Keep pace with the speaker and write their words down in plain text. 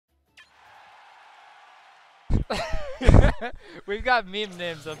We've got meme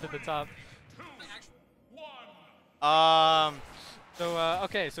names up at the top. So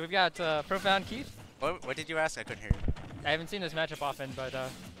okay, so we've got Profound Kief. What did you ask? I couldn't hear you. I haven't seen this matchup often, but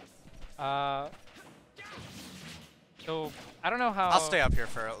so I don't know how. I'll stay up here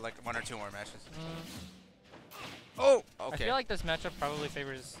for like 1 or 2 more matches. Oh, okay. I feel like this matchup probably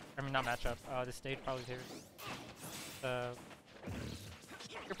favors. I mean, not matchup. The stage probably favors.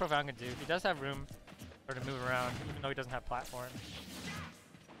 Your Profound can do. He does have room for to move around, even though he doesn't have platform.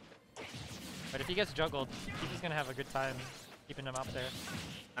 But if he gets juggled, he's just gonna have a good time keeping him up there.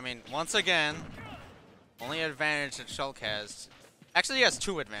 I mean, once again, only advantage that Shulk has. Actually, he has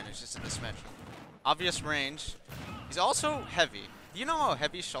 2 advantages in this match. Obvious range. He's also heavy. Do you know how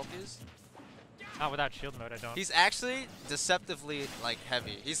heavy Shulk is? Not without shield mode, I don't. He's actually deceptively like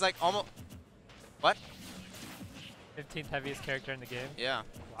heavy. He's like almost. What? 15th heaviest character in the game. Yeah.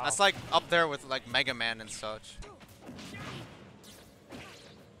 Wow. That's like up there with like Mega Man and such.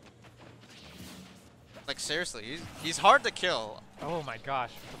 Like seriously, he's hard to kill. Oh my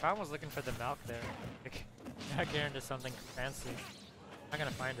gosh, Profound was looking for the milk there. Like, not getting into something fancy. Not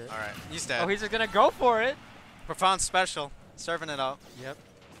gonna find it. All right, he's dead. Oh, he's just gonna go for it. Profound special, serving it up. Yep.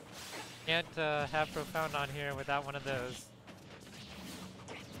 Can't have Profound on here without one of those.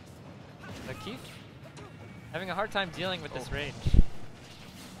 The Kief having a hard time dealing with this range.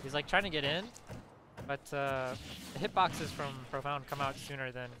 He's like trying to get in, but the hitboxes from Profound come out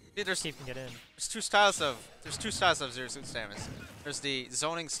sooner than Kief can get in. There's two styles of Zero Suit Samus. There's the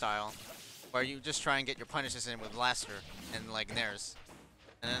zoning style, where you just try and get your punishes in with blaster and like nairs,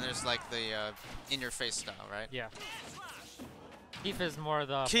 and then there's like the in-your-face style, right? Yeah. Kief is more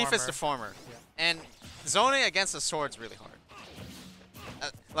the Kief is the former. Yeah. And zoning against a sword's really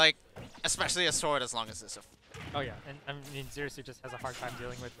hard. Like, especially a sword as long as this. Oh yeah, and I mean Zero Suit just has a hard time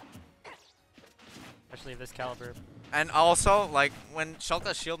dealing with it. Especially of this caliber. And also, like, when Shulk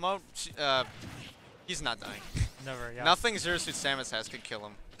does shield mode, he's not dying. Never, yeah. Nothing Zero Suit Samus has can kill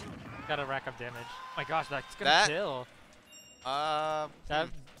him. Gotta rack up damage. Oh my gosh, that's gonna kill.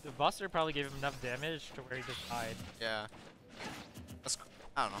 The Buster probably gave him enough damage to where he just died. Yeah.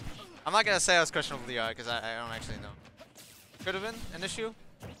 I don't know. I'm not gonna say I was questionable DI because I don't actually know. Could have been an issue.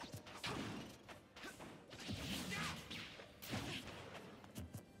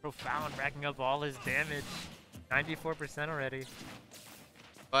 Profound, racking up all his damage. 94% already.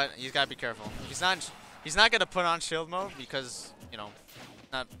 But he's gotta be careful. He's not gonna put on shield mode because, you know,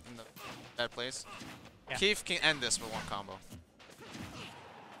 not in the bad place. Yeah. Kief can end this with one combo.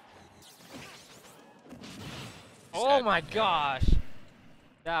 Oh my gosh!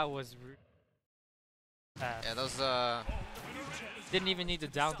 That was fast. Yeah, those didn't even need to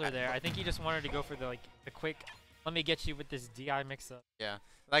down throw there. I think he just wanted to go for the quick, let me get you with this DI mix-up. Yeah.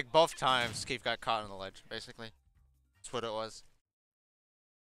 Like both times Kief got caught on the ledge, basically. That's what it was.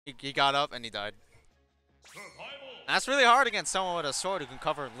 He got up and he died. And that's really hard against someone with a sword who can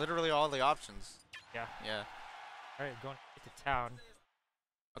cover literally all the options. Yeah. Yeah. Alright, going to town.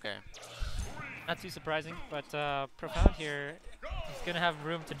 Okay. Not too surprising, but Profound here, he's gonna have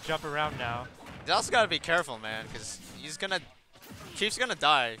room to jump around now. You also gotta be careful, man, because Kief's gonna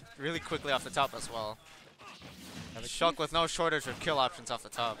die really quickly off the top as well. Yeah, Shulk with no shortage of kill options off the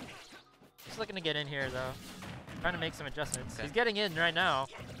top. He's looking to get in here though. Trying to make some adjustments. Okay. He's getting in right now.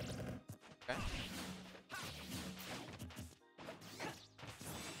 Okay.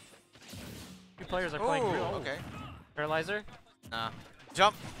 Two players are playing real. Okay. Paralyzer? Nah.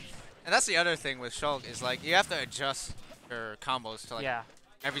 Jump. And that's the other thing with Shulk is like you have to adjust your combos to like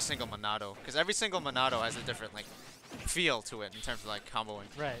every single Monado, because every single Monado has a different like feel to it in terms of like comboing.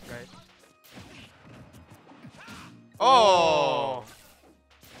 Right, right. Oh!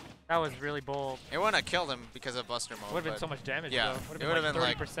 That was really bold. It wouldn't have killed him because of Buster mode. Would have been so much damage yeah, though. It would have been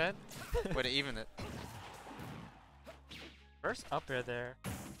like 30%. would have evened it. First up air there.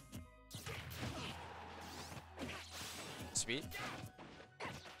 Sweet.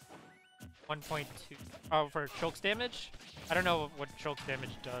 1.2. Oh, for Shulk's damage? I don't know what Shulk's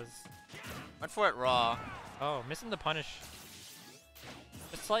damage does. Went for it raw. Oh, missing the punish.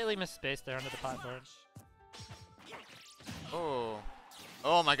 Just slightly misspaced there under the platform. Oh.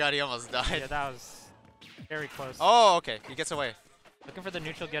 Oh my god, he almost died. Yeah, that was very close. Oh, okay. He gets away. Looking for the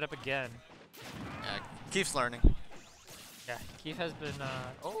neutral get up again. Yeah, keeps learning. Yeah, Kief has been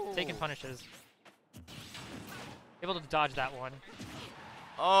taking punishes. Able to dodge that one.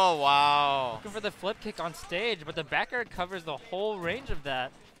 Oh, wow. Looking for the flip kick on stage, but the back air covers the whole range of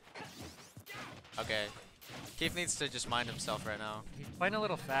that. Okay. Kief needs to just mind himself right now. He's playing a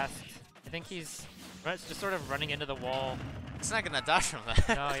little fast. I think he's just sort of running into the wall It's not gonna die from that.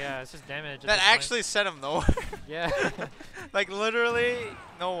 No, yeah, it's just damage. At That this point. actually sent him nowhere. Yeah. Like literally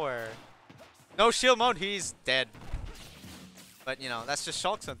nowhere. No shield mode, he's dead. But you know, that's just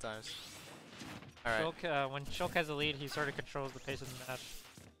Shulk sometimes. Alright. Shulk, when Shulk has a lead, he sort of controls the pace of the match.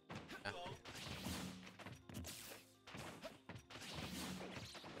 Yeah.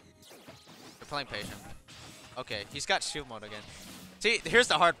 They're playing patient. Okay, he's got shield mode again. See, here's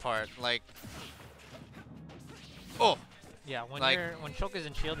the hard part. Like, oh, Yeah, when like, when Shulk is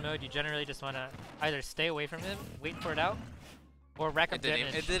in shield mode, you generally just want to either stay away from him, wait for it out, or rack up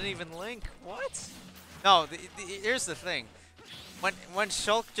damage. it didn't even link. What? No, here's the thing. When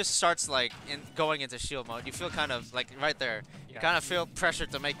Shulk just starts like going into shield mode, you feel kind of like right there. You Yeah. kind of feel pressure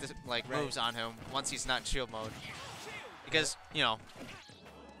to make the moves on him once he's not in shield mode, because you know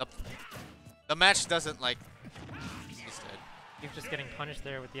the match doesn't like. He's dead. He's just getting punished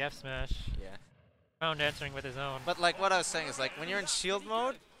there with the F smash. Yeah. Found answering with his own. But like what I was saying is like when you're in shield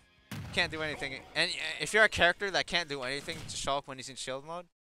mode, you can't do anything. And if you're a character that can't do anything to Shulk when he's in shield mode,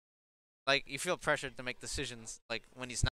 like you feel pressured to make decisions like when he's not.